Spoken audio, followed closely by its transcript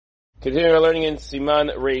Continuing our learning in Siman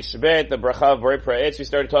Reish Bet, the bracha of Borei Praetz. We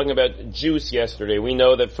started talking about juice yesterday. We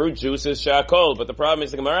know that fruit juice is shakol, but the problem is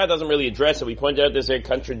the Gemara doesn't really address it. We pointed out there's a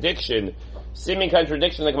contradiction, seeming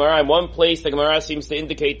contradiction in the Gemara. In one place, the Gemara seems to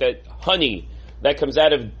indicate that honey that comes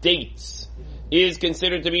out of dates is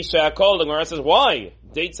considered to be shakol. The Gemara says, why?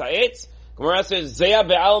 Dates ha'etz? Gemara says, zeya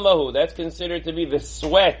be'almahu. That's considered to be the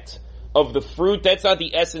sweat of the fruit. That's not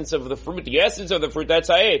the essence of the fruit. The essence of the fruit, that's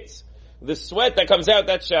ha'etz. The sweat that comes out,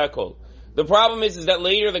 that's shakol. The problem is that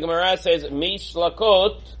later the Gemara says,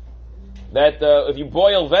 mishlakot, that if you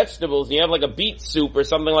boil vegetables and you have like a beet soup or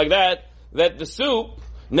something like that, that the soup,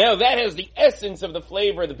 now that has the essence of the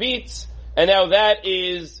flavor of the beets, and now that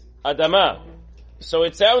is adama. So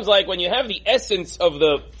it sounds like when you have the essence of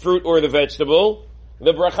the fruit or the vegetable,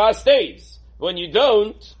 the bracha stays. When you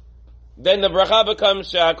don't, then the bracha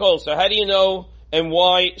becomes shakol. So how do you know, and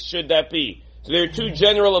why should that be? So there are two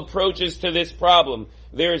general approaches to this problem.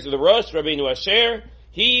 There's the Rosh, Rabbeinu Asher.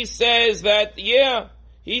 He says that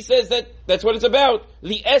that's what it's about.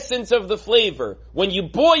 The essence of the flavor. When you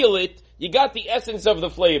boil it, you got the essence of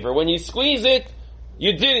the flavor. When you squeeze it,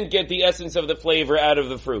 you didn't get the essence of the flavor out of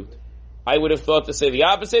the fruit. I would have thought to say the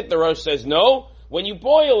opposite. The Rosh says no. When you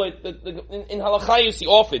boil it, in halakha you see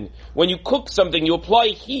often, when you cook something, you apply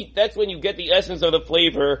heat, that's when you get the essence of the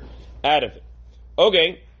flavor out of it.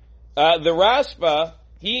 Okay. The Rashba,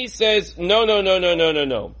 he says, no.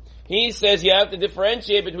 He says you have to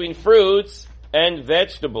differentiate between fruits and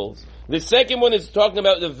vegetables. The second one is talking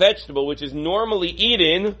about the vegetable, which is normally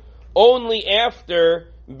eaten only after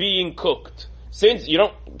being cooked. Since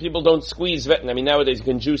people don't squeeze nowadays you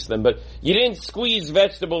can juice them, but you didn't squeeze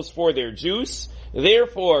vegetables for their juice,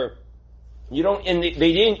 therefore, they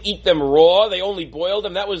didn't eat them raw, they only boiled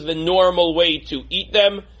them, that was the normal way to eat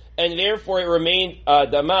them, and therefore it remained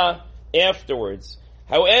dama afterwards.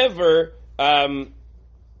 However,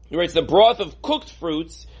 it's the broth of cooked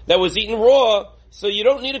fruits that was eaten raw, so you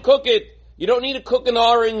don't need to cook it. You don't need to cook an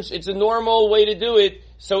orange, it's a normal way to do it,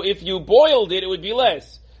 so if you boiled it, it would be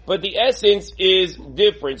less. But the essence is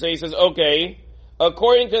different. So he says, okay,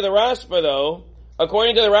 according to the Rashba,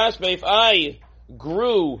 if I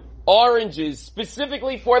grew oranges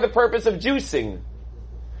specifically for the purpose of juicing,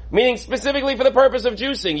 meaning specifically for the purpose of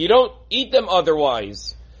juicing, you don't eat them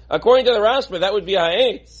otherwise. According to the Rashba, that would be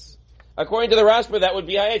ha'etz. The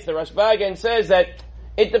Rashba again says that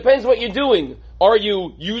it depends what you're doing. Are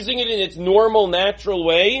you using it in its normal, natural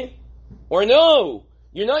way? Or no?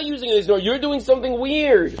 You're not using it as normal. You're doing something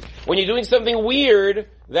weird. When you're doing something weird,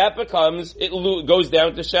 it goes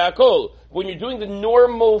down to shakol. When you're doing the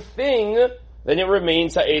normal thing, then it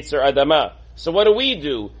remains ha'etz or adama. So what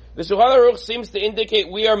do? The Shulchan Aruch seems to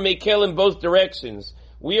indicate we are mekel in both directions.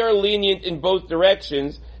 We are lenient in both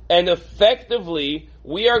directions, and effectively,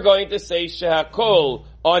 we are going to say shakol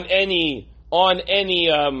on any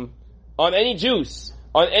juice.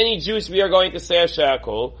 On any juice, we are going to say a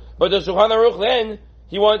shakol. But the Shulchan Aruch then,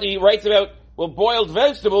 he writes about, boiled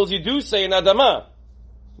vegetables, you do say an adama.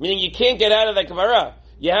 Meaning you can't get out of that kavara.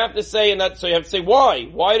 You have to say, so you have to say why.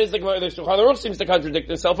 Why does the Shulchan Aruch seems to contradict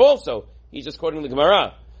himself also? He's just quoting the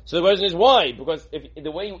Gemara. So the question is why? Because the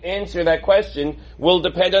way you answer that question will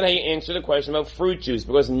depend on how you answer the question about fruit juice.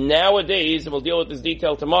 Because nowadays, and we'll deal with this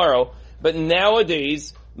detail tomorrow, but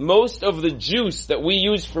nowadays, most of the juice that we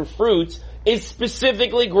use for fruits is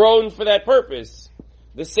specifically grown for that purpose.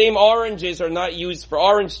 The same oranges are not used for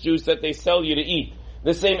orange juice that they sell you to eat.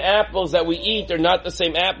 The same apples that we eat are not the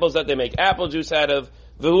same apples that they make apple juice out of,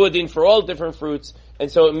 v'huadin for all different fruits, and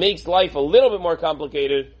so it makes life a little bit more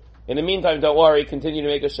complicated. In the meantime, don't worry, continue to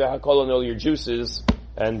make a shakol on all your juices,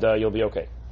 and you'll be okay.